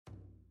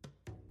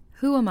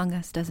Who among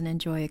us doesn't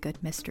enjoy a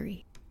good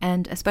mystery?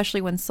 And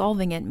especially when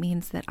solving it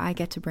means that I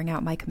get to bring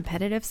out my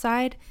competitive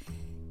side,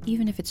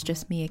 even if it's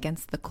just me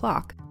against the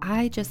clock.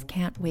 I just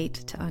can't wait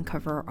to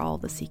uncover all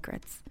the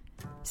secrets.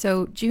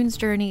 So June's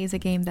Journey is a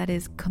game that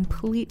is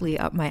completely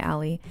up my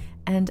alley,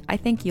 and I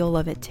think you'll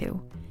love it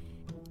too.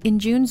 In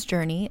June's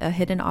Journey, a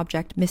hidden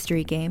object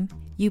mystery game,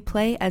 you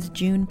play as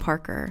June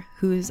Parker,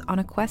 who's on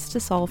a quest to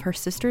solve her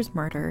sister's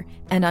murder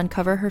and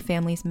uncover her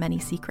family's many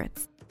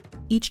secrets.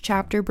 Each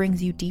chapter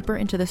brings you deeper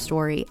into the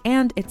story,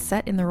 and it's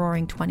set in the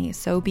Roaring '20s,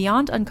 so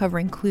beyond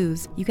uncovering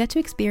clues, you get to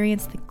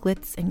experience the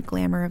glitz and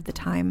glamour of the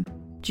time.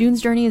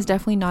 June's Journey is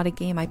definitely not a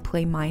game I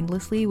play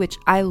mindlessly, which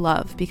I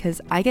love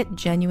because I get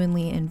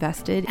genuinely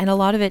invested, and a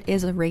lot of it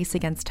is a race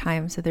against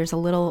time, so there's a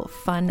little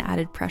fun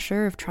added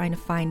pressure of trying to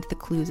find the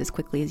clues as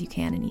quickly as you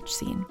can in each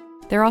scene.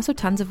 There are also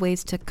tons of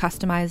ways to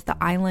customize the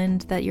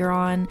island that you're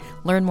on,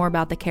 learn more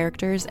about the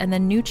characters, and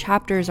then new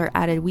chapters are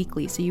added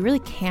weekly, so you really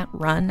can't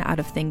run out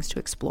of things to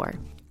explore.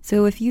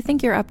 So if you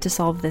think you're up to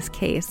solve this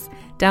case,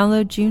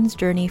 download June's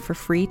Journey for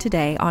free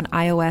today on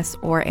iOS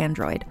or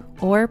Android,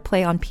 or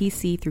play on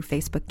PC through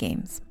Facebook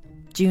Games.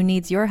 June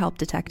needs your help,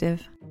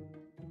 detective.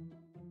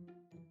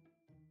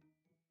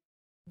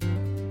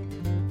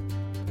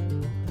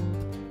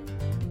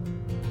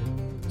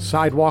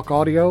 Sidewalk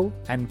Audio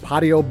and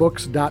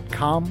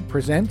PatioBooks.com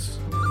presents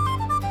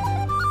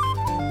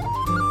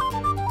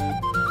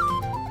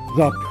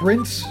The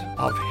Prince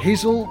of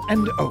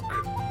Hazelandoak,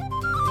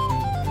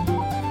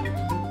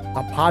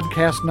 a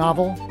podcast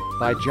novel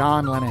by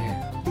John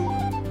Lenahan.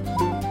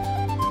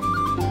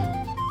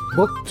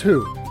 Book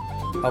 2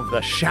 of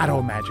the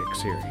Shadow Magic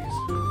series.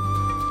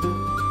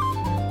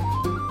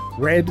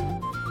 Read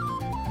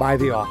by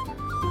the author.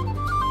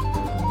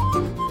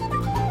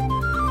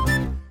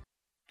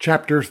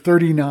 Chapter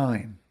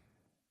 39.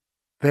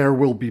 There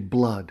Will Be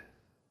Blood.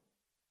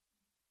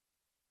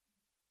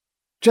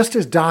 Just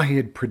as Dahi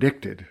had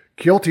predicted,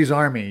 Kealty's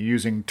army,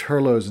 using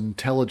Turlo's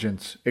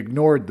intelligence,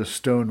 ignored the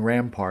stone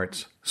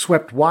ramparts,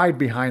 swept wide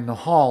behind the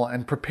hall,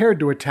 and prepared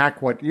to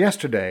attack what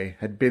yesterday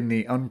had been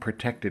the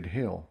unprotected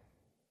hill.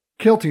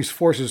 Kealty's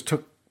forces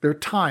took their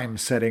time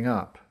setting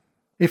up.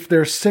 If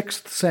their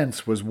sixth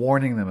sense was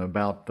warning them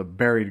about the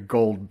buried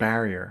gold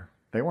barrier,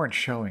 they weren't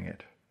showing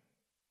it.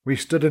 We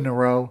stood in a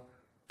row,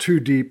 2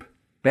 deep,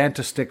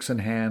 banta sticks in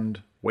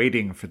hand,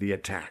 waiting for the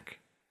attack.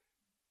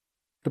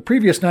 The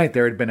previous night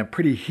there had been a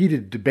pretty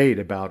heated debate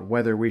about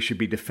whether we should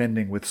be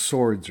defending with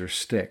swords or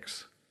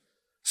sticks.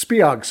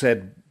 Spiog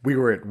said we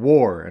were at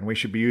war and we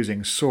should be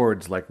using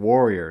swords like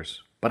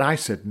warriors, but I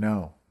said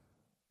no.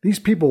 These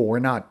people were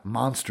not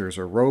monsters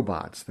or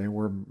robots. They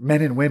were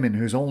men and women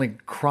whose only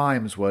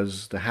crimes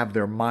was to have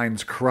their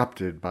minds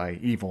corrupted by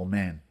evil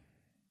men.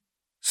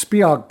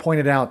 Spiog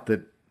pointed out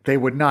that they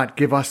would not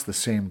give us the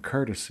same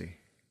courtesy.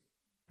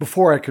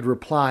 Before I could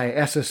reply,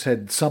 Essa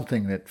said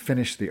something that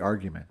finished the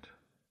argument.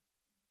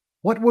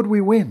 "What would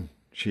we win,"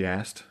 she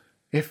asked,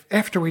 "if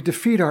after we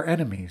defeat our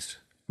enemies,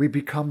 we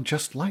become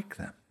just like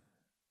them?"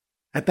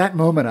 At that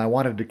moment I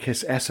wanted to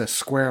kiss Essa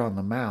square on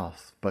the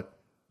mouth, but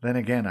then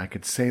again I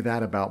could say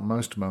that about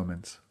most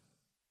moments.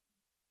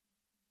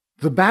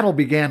 The battle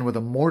began with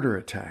a mortar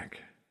attack.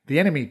 The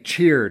enemy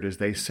cheered as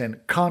they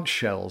sent conch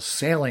shells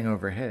sailing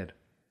overhead.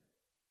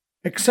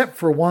 Except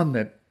for one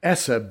that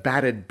Essa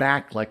batted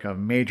back like a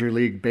Major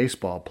League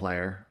Baseball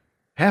player,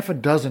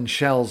 6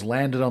 shells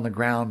landed on the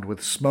ground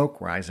with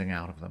smoke rising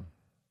out of them.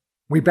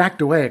 We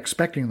backed away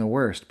expecting the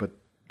worst, but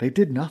they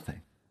did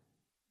nothing.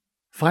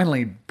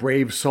 Finally,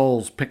 brave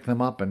souls picked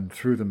them up and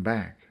threw them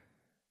back.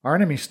 Our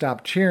enemy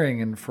stopped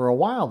cheering, and for a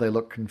while they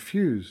looked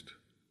confused.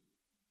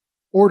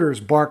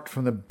 Orders barked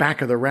from the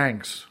back of the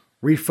ranks,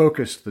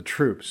 refocused the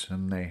troops,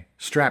 and they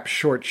strapped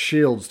short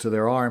shields to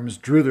their arms,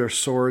 drew their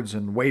swords,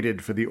 and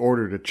waited for the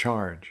order to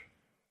charge.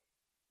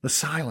 The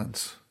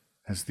silence,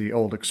 as the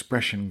old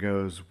expression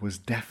goes, was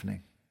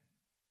deafening.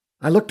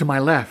 I looked to my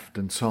left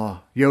and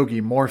saw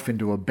Yogi morph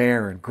into a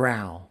bear and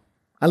growl.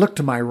 I looked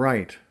to my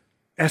right.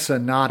 Essa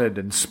nodded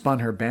and spun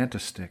her banta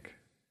stick.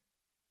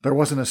 There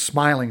wasn't a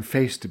smiling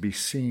face to be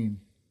seen.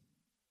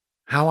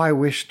 How I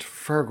wished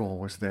Fergal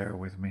was there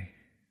with me.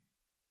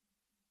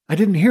 I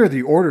didn't hear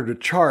the order to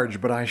charge,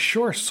 but I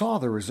sure saw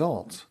the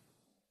results.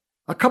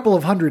 A couple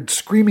of 100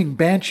 screaming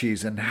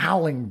banshees and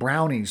howling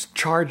brownies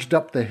charged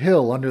up the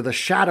hill under the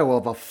shadow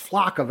of a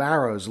flock of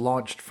arrows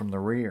launched from the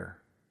rear.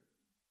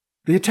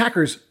 The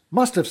attackers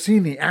must have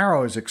seen the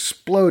arrows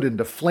explode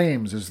into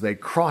flames as they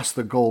crossed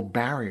the gold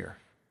barrier.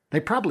 They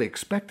probably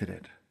expected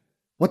it.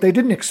 What they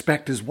didn't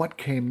expect is what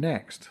came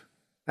next.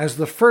 As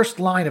the first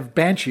line of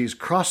banshees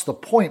crossed the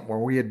point where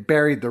we had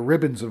buried the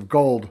ribbons of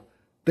gold,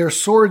 their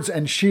swords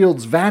and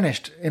shields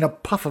vanished in a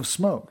puff of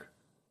smoke.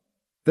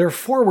 Their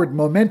forward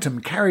momentum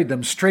carried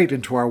them straight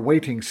into our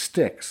waiting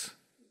sticks.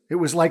 It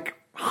was like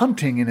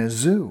hunting in a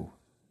zoo.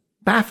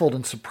 Baffled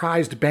and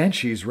surprised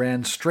banshees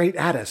ran straight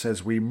at us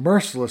as we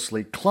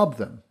mercilessly clubbed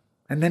them,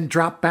 and then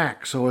dropped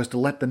back so as to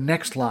let the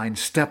next line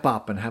step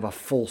up and have a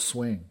full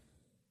swing.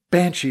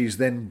 Banshees,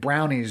 then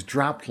brownies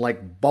dropped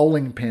like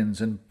bowling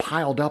pins and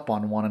piled up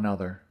on one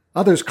another.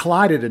 Others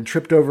collided and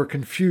tripped over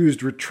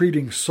confused,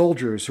 retreating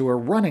soldiers who were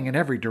running in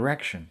every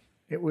direction.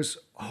 It was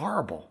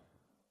horrible.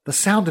 The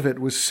sound of it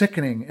was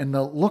sickening, and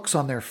the looks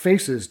on their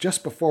faces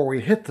just before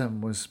we hit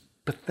them was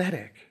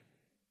pathetic.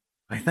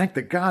 I thank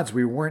the gods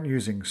we weren't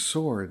using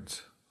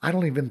swords. I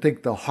don't even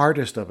think the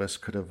hardest of us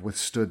could have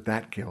withstood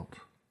that guilt.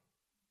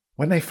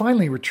 When they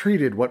finally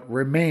retreated, what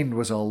remained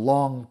was a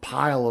long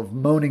pile of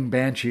moaning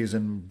banshees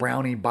and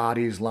brownie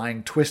bodies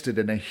lying twisted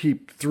in a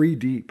heap 3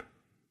 deep.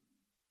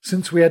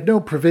 Since we had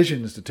no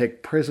provisions to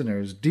take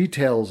prisoners,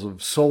 details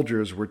of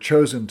soldiers were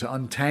chosen to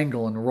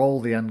untangle and roll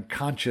the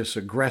unconscious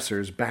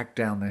aggressors back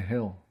down the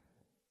hill.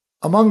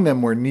 Among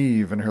them were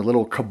Neve and her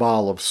little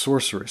cabal of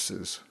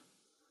sorceresses.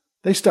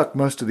 They stuck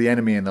most of the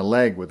enemy in the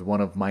leg with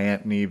one of my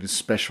Aunt Neve's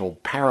special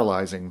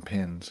paralyzing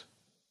pins.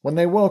 When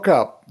they woke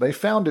up, they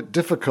found it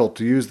difficult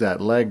to use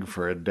that leg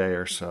for a day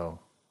or so.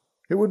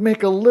 It would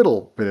make a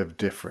little bit of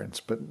difference,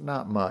 but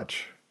not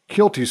much.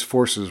 Kealty's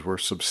forces were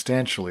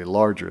substantially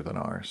larger than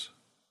ours.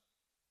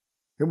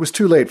 It was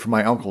too late for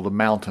my uncle to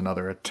mount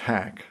another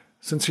attack.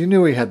 Since he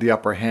knew he had the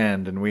upper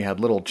hand and we had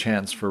little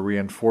chance for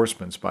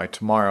reinforcements by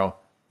tomorrow,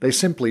 they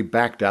simply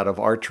backed out of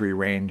archery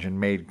range and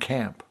made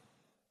camp.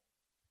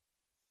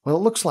 "Well, it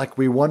looks like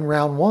we won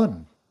round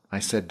 1, I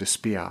said to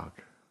Spiag.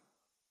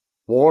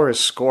 "War is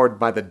scored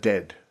by the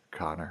dead,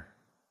 Connor,"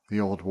 the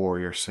old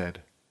warrior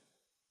said.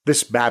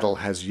 "This battle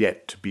has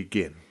yet to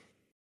begin."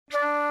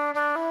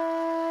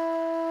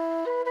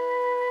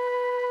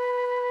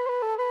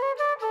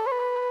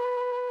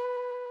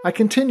 I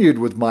continued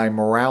with my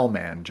morale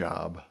man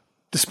job,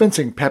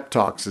 dispensing pep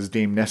talks as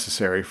deemed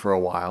necessary for a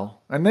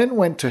while, and then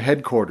went to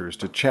headquarters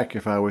to check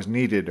if I was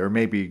needed or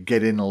maybe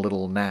get in a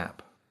little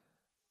nap.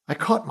 I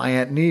caught my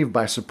Aunt Neve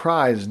by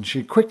surprise, and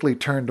she quickly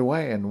turned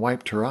away and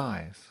wiped her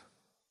eyes.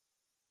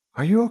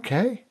 "Are you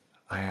okay?"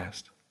 I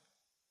asked.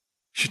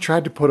 She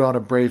tried to put on a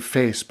brave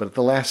face, but at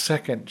the last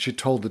second she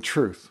told the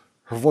truth.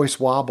 Her voice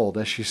wobbled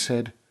as she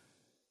said,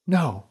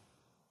 "No,"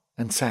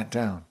 and sat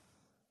down.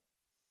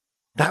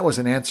 That was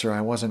an answer I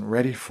wasn't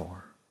ready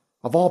for.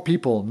 Of all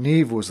people,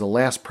 Neve was the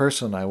last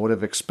person I would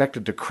have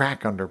expected to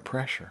crack under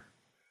pressure.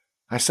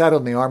 I sat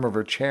on the arm of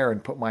her chair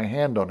and put my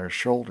hand on her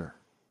shoulder.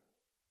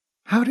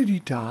 "How did he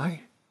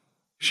die?"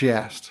 she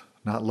asked,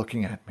 not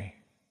looking at me.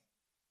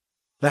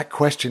 That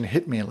question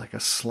hit me like a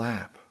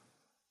slap.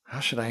 How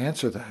should I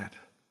answer that?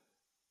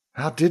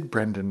 How did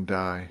Brendan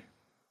die?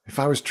 If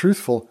I was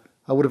truthful,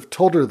 I would have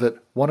told her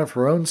that one of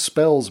her own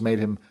spells made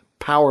him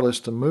powerless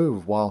to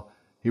move while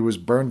he was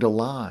burned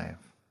alive.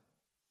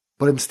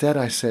 But instead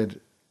I said,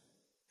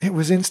 it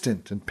was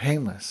instant and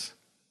painless.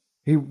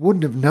 He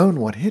wouldn't have known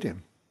what hit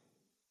him.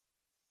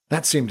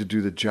 That seemed to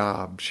do the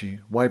job. She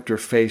wiped her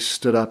face,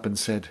 stood up, and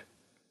said,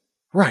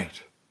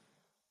 "Right.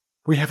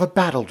 We have a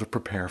battle to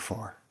prepare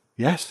for,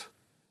 yes?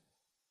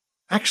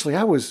 Actually,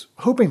 I was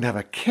hoping to have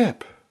a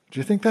kip. Do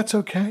you think that's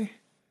okay?"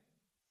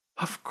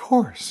 "Of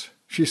course,"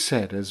 she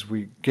said as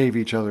we gave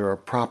each other a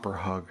proper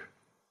hug.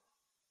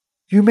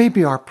 "You may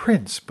be our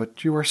prince,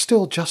 but you are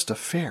still just a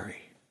fairy."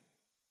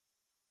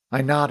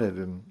 I nodded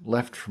and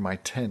left for my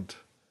tent.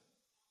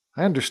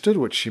 I understood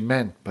what she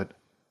meant, but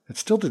it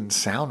still didn't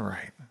sound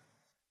right.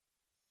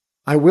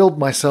 I willed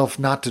myself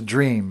not to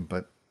dream,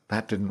 but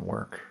that didn't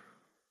work.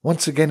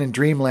 Once again in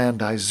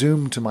dreamland, I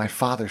zoomed to my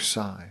father's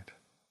side.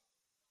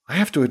 I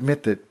have to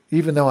admit that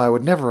even though I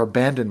would never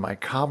abandon my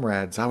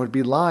comrades, I would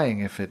be lying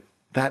if at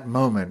that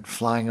moment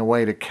flying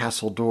away to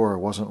Castle Door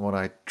wasn't what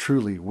I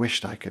truly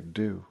wished I could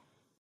do.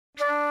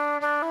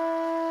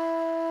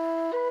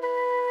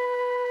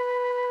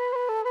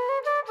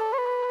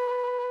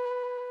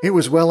 It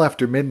was well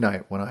after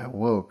midnight when I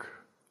awoke.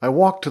 I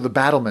walked to the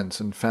battlements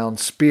and found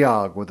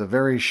Spiag with a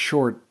very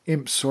short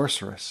imp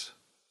sorceress.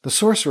 The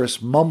sorceress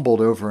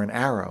mumbled over an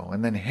arrow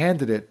and then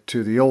handed it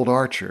to the old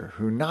archer,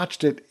 who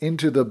notched it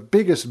into the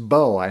biggest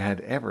bow I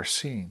had ever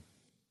seen.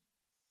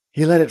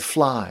 He let it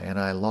fly, and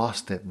I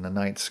lost it in the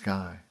night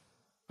sky.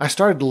 I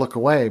started to look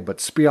away,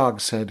 but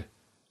Spiag said,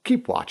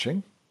 "Keep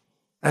watching."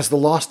 As the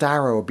lost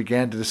arrow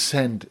began to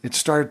descend, it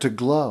started to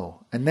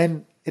glow, and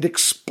then it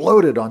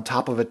exploded on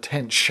top of a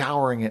tent,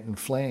 showering it in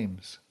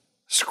flames.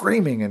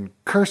 Screaming and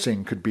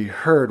cursing could be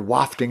heard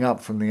wafting up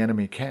from the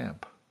enemy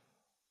camp.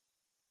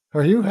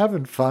 "Are you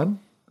having fun?"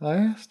 I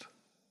asked.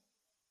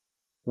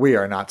 "We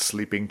are not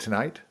sleeping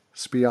tonight,"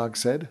 Spiag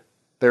said.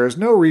 "There is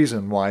no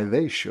reason why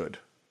they should."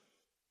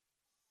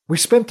 We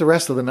spent the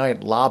rest of the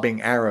night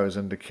lobbing arrows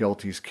into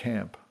Kealty's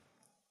camp.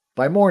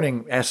 By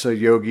morning, Essa,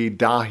 Yogi,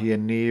 Dahi,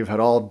 and Neve had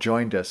all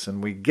joined us,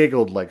 and we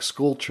giggled like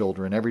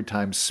schoolchildren every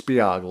time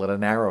Spiag let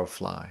an arrow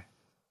fly.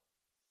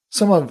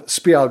 Some of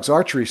Spiag's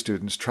archery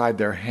students tried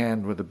their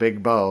hand with a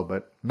big bow,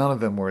 but none of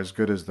them were as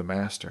good as the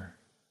master.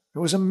 It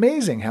was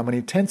amazing how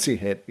many tents he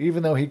hit,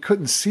 even though he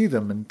couldn't see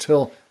them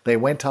until they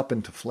went up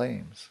into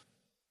flames.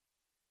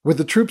 With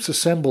the troops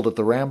assembled at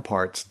the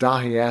ramparts,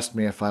 Dahi asked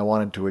me if I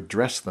wanted to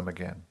address them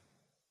again.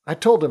 I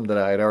told him that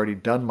I had already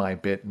done my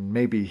bit and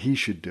maybe he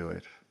should do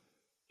it.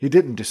 He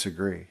didn't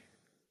disagree.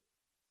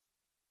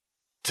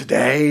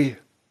 "Today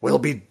will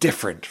be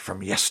different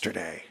from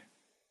yesterday,"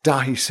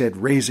 Dahi said,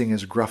 raising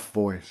his gruff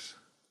voice.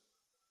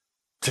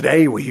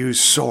 Today we use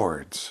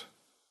swords.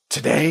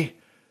 Today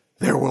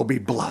there will be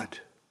blood.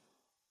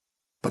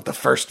 But the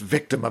first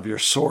victim of your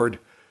sword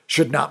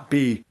should not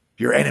be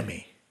your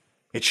enemy.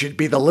 It should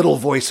be the little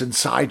voice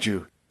inside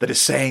you that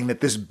is saying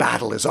that this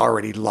battle is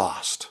already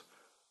lost.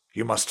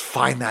 You must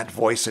find that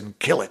voice and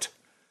kill it,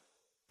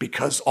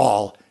 because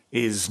all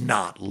is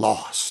not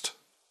lost.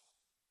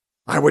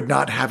 I would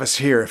not have us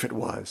here if it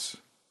was.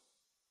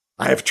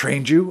 I have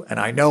trained you, and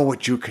I know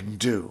what you can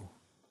do.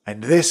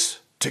 And this,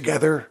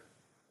 together,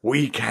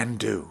 we can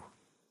do.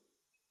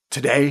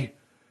 Today,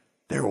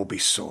 there will be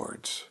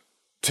swords.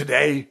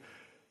 Today,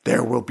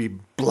 there will be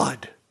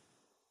blood.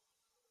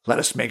 Let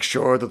us make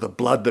sure that the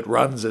blood that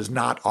runs is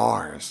not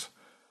ours.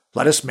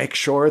 Let us make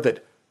sure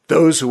that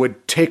those who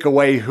would take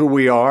away who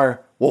we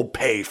are will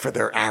pay for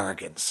their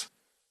arrogance.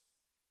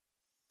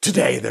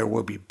 Today there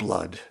will be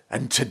blood,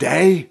 and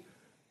today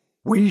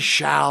we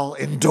shall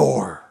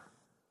endure.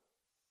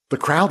 The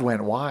crowd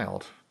went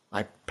wild.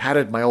 I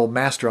patted my old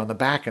master on the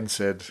back and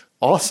said,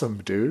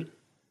 Awesome, dude.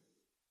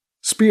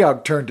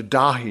 Spiag turned to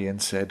Dahi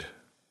and said,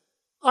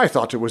 I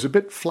thought it was a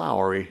bit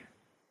flowery.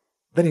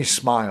 Then he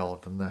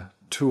smiled, and the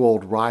two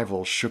old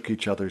rivals shook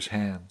each other's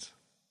hands.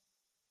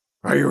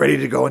 Are you ready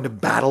to go into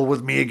battle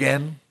with me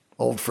again,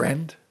 old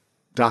friend?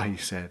 Dahi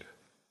said.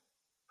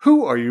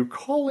 Who are you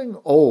calling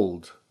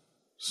old?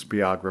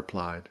 Spiag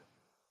replied.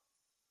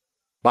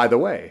 By the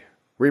way,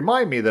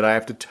 remind me that I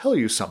have to tell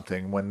you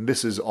something when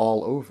this is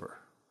all over.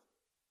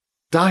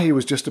 Dahi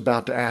was just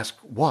about to ask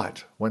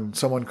what when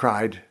someone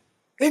cried,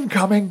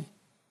 Incoming!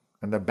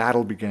 And the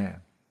battle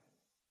began.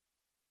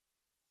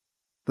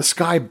 The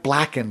sky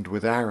blackened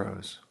with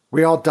arrows.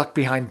 We all ducked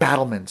behind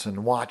battlements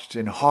and watched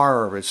in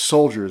horror as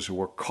soldiers who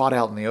were caught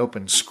out in the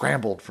open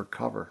scrambled for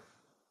cover.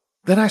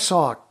 Then I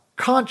saw a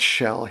conch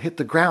shell hit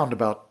the ground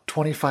about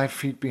 25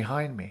 feet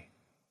behind me.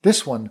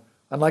 This one,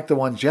 unlike the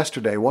ones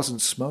yesterday,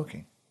 wasn't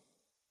smoking.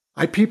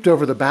 I peeped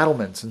over the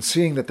battlements, and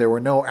seeing that there were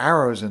no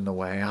arrows in the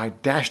way, I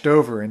dashed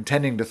over,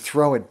 intending to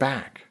throw it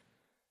back.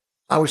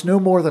 I was no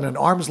more than an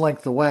arm's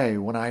length away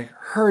when I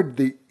heard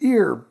the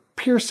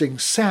ear-piercing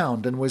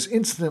sound and was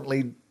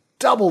instantly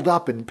doubled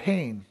up in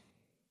pain.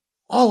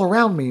 All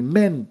around me,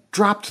 men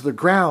dropped to the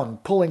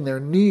ground, pulling their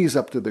knees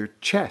up to their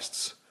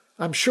chests.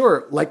 I'm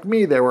sure, like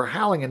me, they were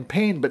howling in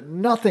pain, but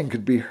nothing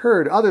could be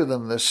heard other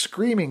than the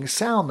screaming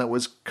sound that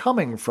was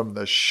coming from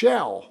the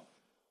shell.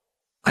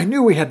 I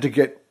knew we had to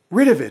get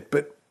rid of it,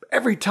 but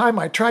every time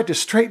I tried to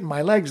straighten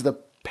my legs, the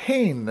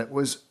pain that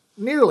was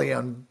nearly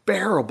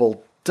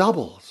unbearable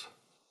doubled.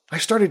 I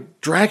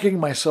started dragging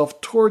myself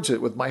towards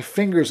it with my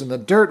fingers in the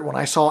dirt when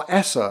I saw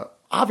Essa,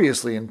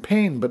 obviously in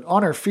pain, but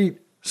on her feet,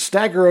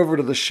 stagger over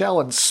to the shell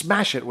and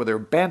smash it with her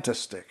banta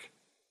stick.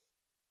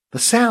 The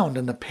sound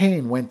and the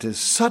pain went as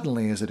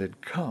suddenly as it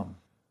had come.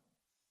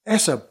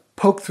 Essa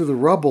poked through the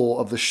rubble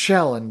of the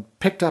shell and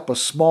picked up a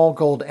small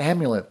gold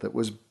amulet that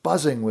was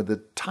buzzing with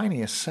the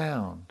tiniest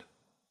sound.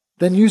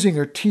 Then, using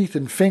her teeth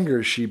and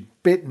fingers, she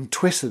bit and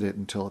twisted it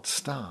until it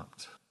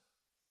stopped.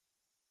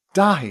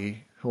 Dahi,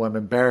 who I'm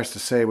embarrassed to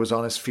say was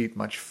on his feet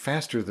much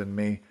faster than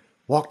me,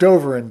 walked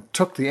over and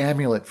took the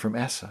amulet from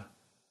Essa.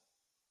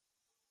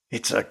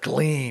 It's a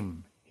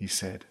gleam, he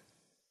said.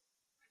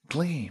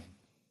 Gleam?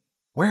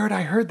 Where had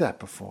I heard that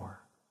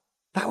before?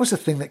 That was the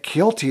thing that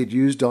Kealty had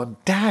used on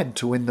Dad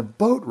to win the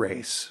boat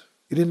race.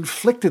 It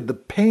inflicted the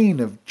pain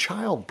of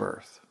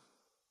childbirth.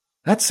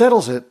 That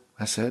settles it,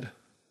 I said.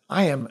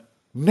 I am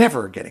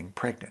never getting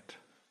pregnant.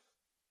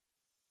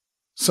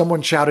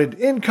 Someone shouted,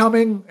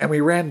 Incoming! And we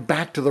ran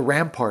back to the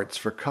ramparts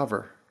for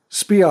cover.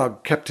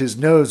 Spiag kept his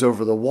nose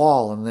over the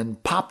wall and then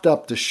popped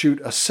up to shoot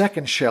a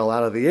second shell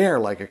out of the air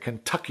like a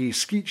Kentucky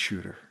skeet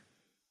shooter.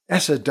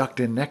 Essa ducked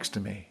in next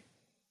to me.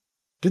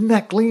 Didn't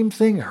that gleam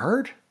thing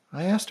hurt?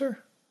 I asked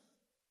her.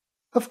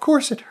 Of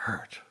course it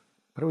hurt,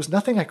 but it was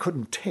nothing I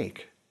couldn't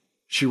take.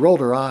 She rolled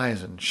her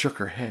eyes and shook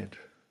her head.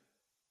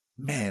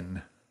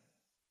 Men.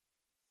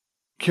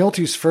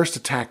 Kealty's first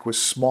attack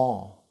was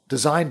small,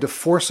 designed to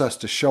force us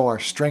to show our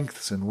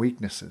strengths and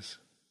weaknesses.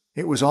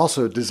 It was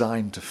also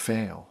designed to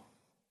fail.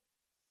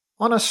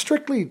 On a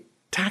strictly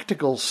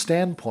tactical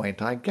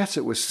standpoint, I guess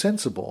it was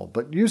sensible,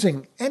 but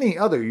using any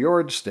other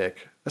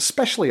yardstick,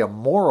 especially a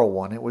moral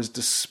one, it was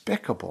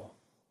despicable.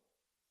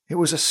 It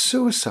was a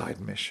suicide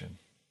mission.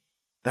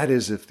 That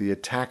is, if the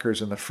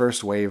attackers in the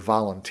first wave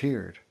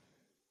volunteered.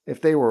 If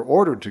they were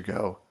ordered to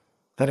go,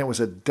 then it was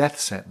a death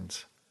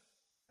sentence,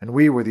 and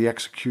we were the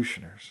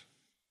executioners.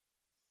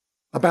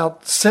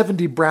 About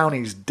 70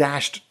 brownies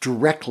dashed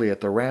directly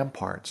at the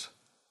ramparts.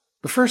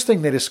 The first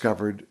thing they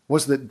discovered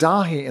was that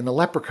Dahi and the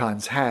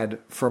leprechauns had,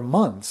 for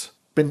months,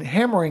 been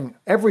hammering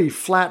every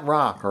flat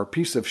rock or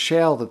piece of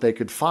shale that they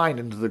could find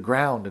into the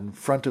ground in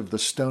front of the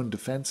stone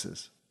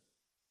defenses.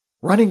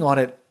 Running on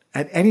it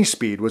at any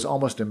speed was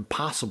almost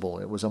impossible.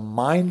 It was a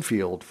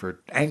minefield for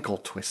ankle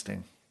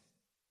twisting.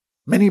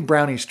 Many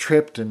brownies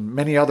tripped, and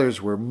many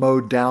others were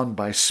mowed down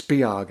by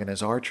Spiag and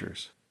his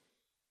archers.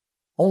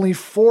 Only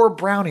 4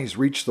 brownies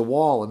reached the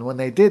wall, and when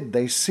they did,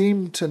 they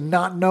seemed to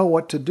not know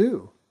what to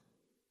do.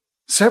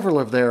 Several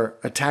of their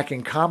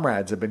attacking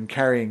comrades had been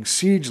carrying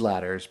siege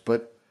ladders,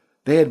 but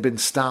they had been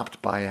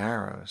stopped by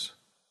arrows.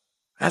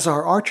 As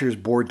our archers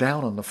bore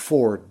down on the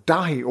four,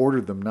 Dahi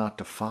ordered them not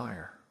to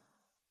fire.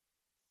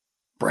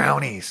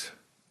 "Brownies,"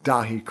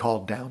 Dahi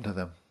called down to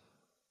them.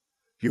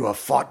 "You have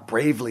fought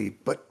bravely,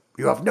 but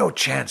you have no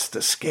chance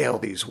to scale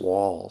these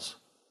walls.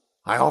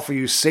 I offer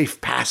you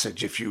safe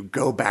passage if you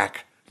go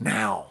back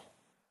now."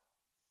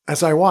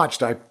 As I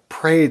watched, I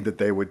prayed that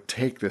they would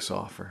take this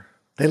offer.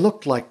 They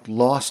looked like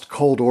lost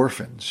cold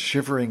orphans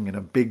shivering in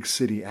a big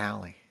city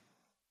alley.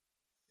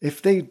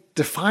 If they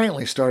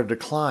defiantly started to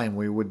climb,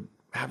 we would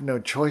have no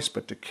choice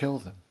but to kill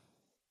them.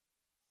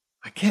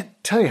 I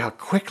can't tell you how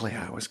quickly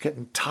I was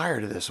getting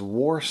tired of this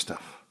war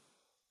stuff.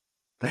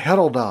 They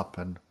huddled up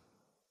and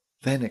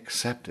then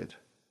accepted.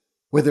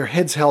 With their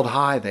heads held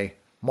high, they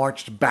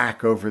marched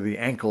back over the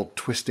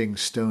ankle-twisting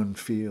stone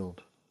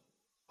field.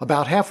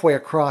 About halfway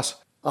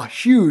across, a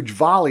huge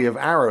volley of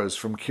arrows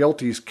from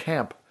Kealty's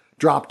camp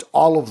dropped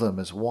all of them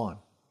as one.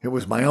 It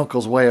was my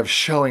uncle's way of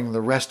showing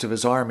the rest of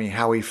his army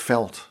how he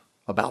felt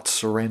about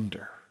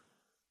surrender.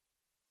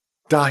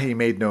 Dahi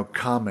made no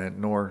comment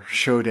nor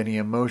showed any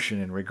emotion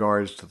in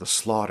regards to the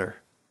slaughter.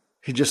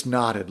 He just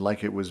nodded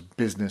like it was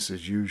business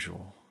as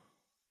usual.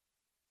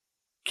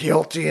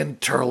 "Kealty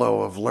and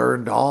Turlo have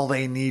learned all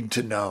they need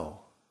to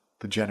know,"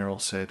 the general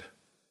said.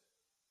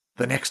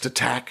 "The next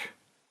attack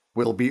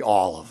will be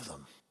all of them."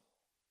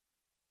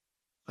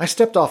 I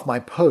stepped off my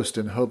post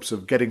in hopes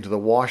of getting to the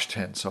wash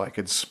tent so I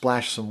could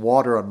splash some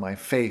water on my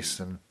face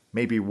and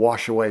maybe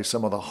wash away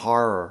some of the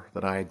horror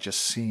that I had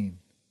just seen.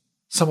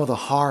 Some of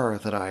the horror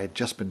that I had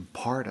just been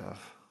part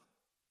of.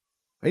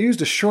 I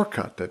used a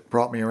shortcut that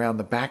brought me around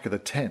the back of the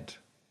tent,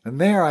 and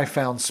there I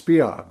found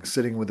Spiag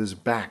sitting with his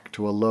back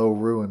to a low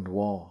ruined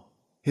wall,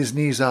 his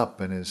knees up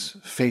and his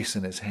face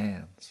in his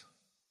hands.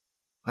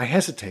 I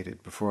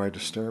hesitated before I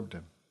disturbed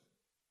him.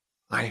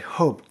 I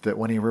hoped that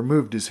when he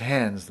removed his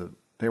hands that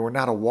they were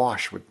not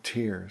awash with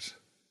tears.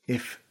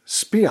 If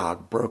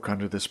Spiag broke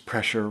under this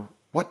pressure,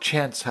 what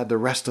chance had the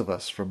rest of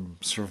us from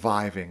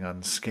surviving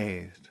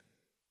unscathed?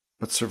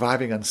 But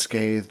surviving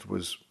unscathed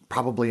was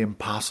probably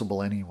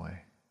impossible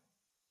anyway.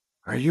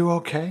 "Are you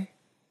okay?"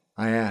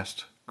 I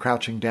asked,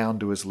 crouching down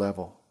to his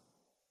level.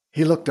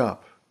 He looked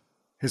up.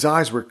 His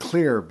eyes were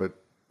clear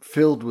but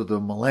filled with a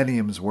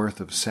millennium's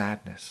worth of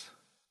sadness.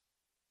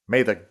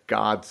 "May the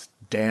gods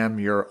damn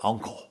your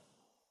uncle."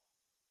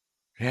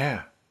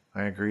 "Yeah,"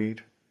 I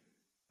agreed.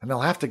 "And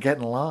they'll have to get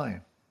in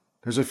line.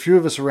 There's a few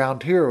of us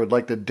around here who would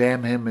like to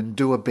damn him and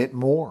do a bit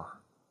more."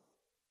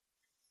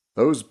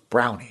 "Those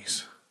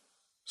brownies."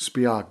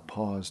 Spiag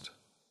paused.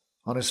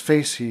 On his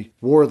face he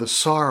wore the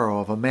sorrow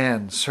of a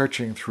man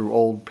searching through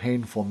old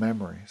painful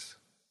memories.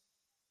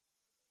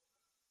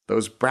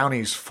 "Those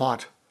brownies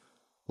fought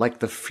like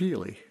the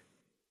Feely.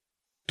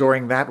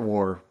 During that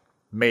war,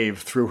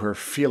 Maeve threw her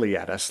Feely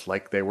at us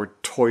like they were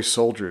toy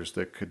soldiers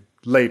that could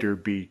later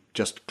be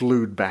just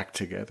glued back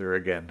together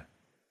again."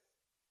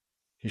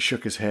 He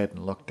shook his head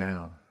and looked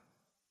down.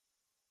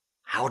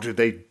 "How do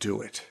they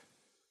do it?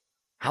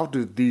 How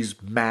do these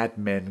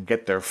madmen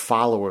get their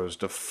followers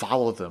to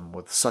follow them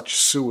with such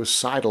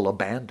suicidal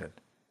abandon?"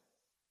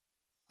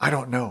 "I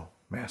don't know,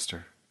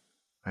 Master,"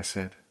 I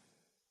said.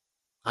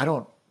 "I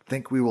don't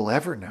think we will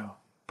ever know,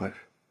 but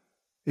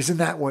isn't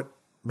that what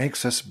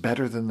makes us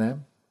better than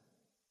them?"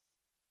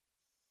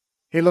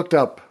 He looked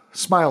up,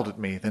 smiled at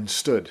me, then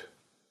stood,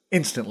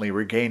 instantly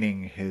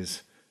regaining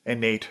his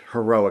innate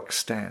heroic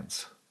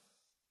stance.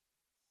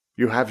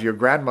 "You have your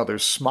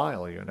grandmother's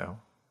smile, you know.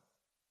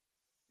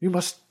 You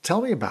must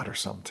tell me about her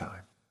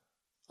sometime."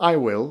 "I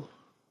will,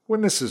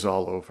 when this is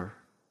all over."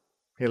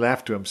 He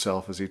laughed to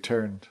himself as he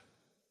turned.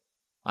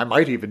 "I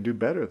might even do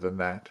better than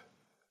that."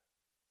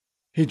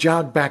 He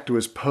jogged back to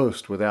his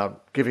post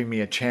without giving me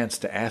a chance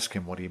to ask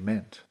him what he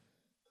meant.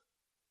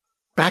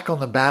 Back on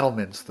the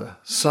battlements, the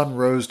sun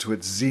rose to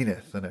its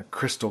zenith in a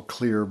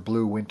crystal-clear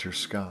blue winter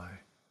sky.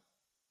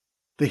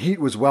 The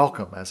heat was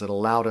welcome as it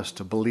allowed us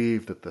to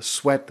believe that the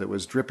sweat that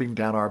was dripping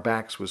down our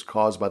backs was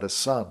caused by the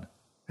sun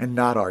and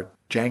not our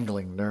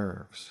jangling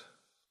nerves.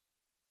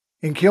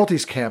 In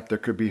Kealty's camp there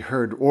could be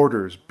heard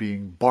orders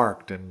being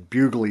barked and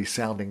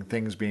bugly-sounding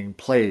things being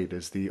played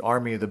as the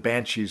army of the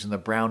Banshees and the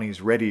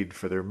Brownies readied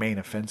for their main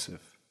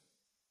offensive.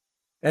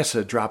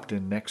 Essa dropped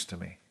in next to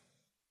me.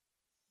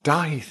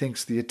 "Dahi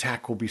thinks the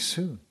attack will be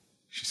soon,"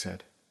 she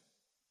said.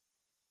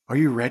 "Are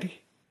you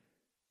ready?"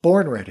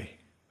 "Born ready,"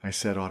 I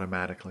said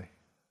automatically.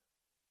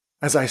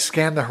 As I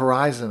scanned the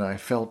horizon, I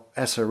felt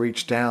Essa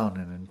reach down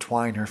and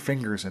entwine her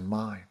fingers in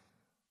mine.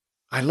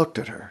 I looked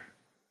at her.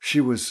 She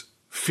was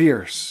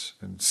fierce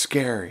and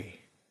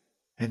scary,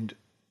 and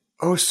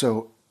oh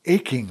so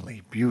achingly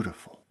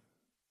beautiful,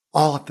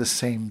 all at the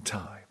same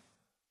time.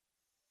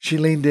 She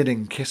leaned in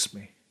and kissed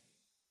me.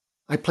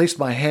 I placed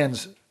my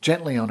hands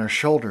gently on her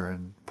shoulder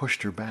and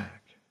pushed her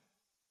back.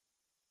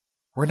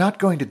 "We're not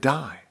going to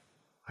die,"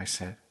 I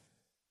said.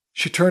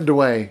 She turned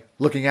away,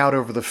 looking out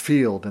over the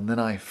field, and then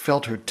I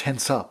felt her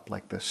tense up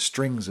like the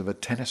strings of a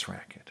tennis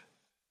racket.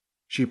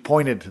 She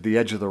pointed to the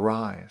edge of the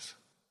rise.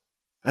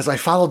 As I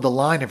followed the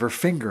line of her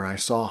finger, I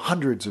saw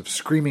hundreds of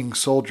screaming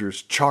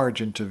soldiers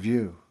charge into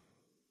view.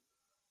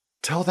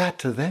 "Tell that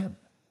to them,"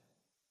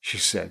 she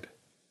said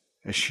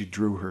as she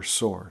drew her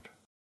sword.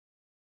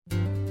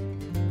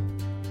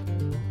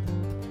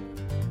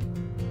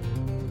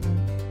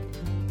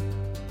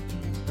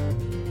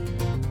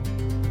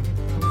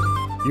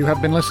 You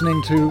have been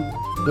listening to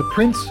The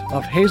Prince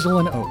of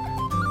Hazelandoak,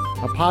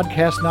 a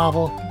podcast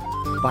novel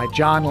by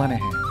John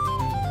Lenahan.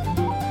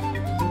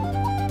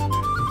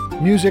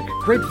 Music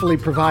gratefully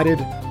provided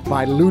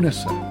by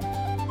Lunasa.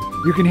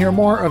 You can hear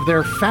more of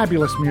their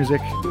fabulous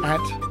music at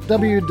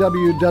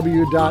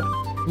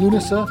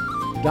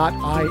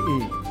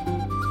www.lunasa.ie.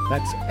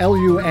 That's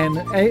LUNASA.IE.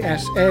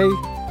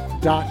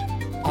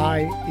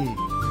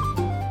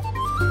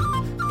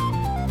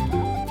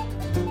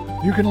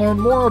 You can learn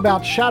more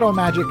about shadow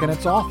magic and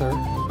its author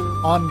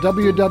on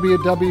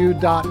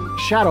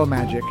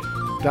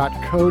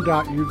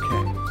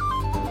www.shadowmagic.co.uk.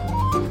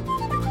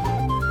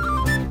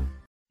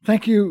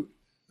 Thank you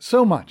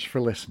so much for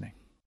listening.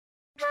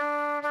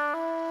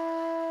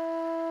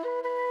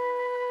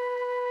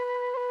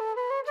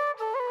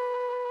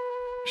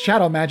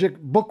 Shadow Magic,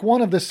 Book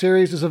 1 of the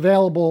series, is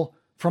available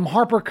from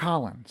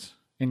HarperCollins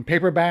in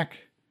paperback,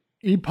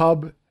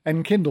 EPUB,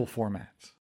 and Kindle formats.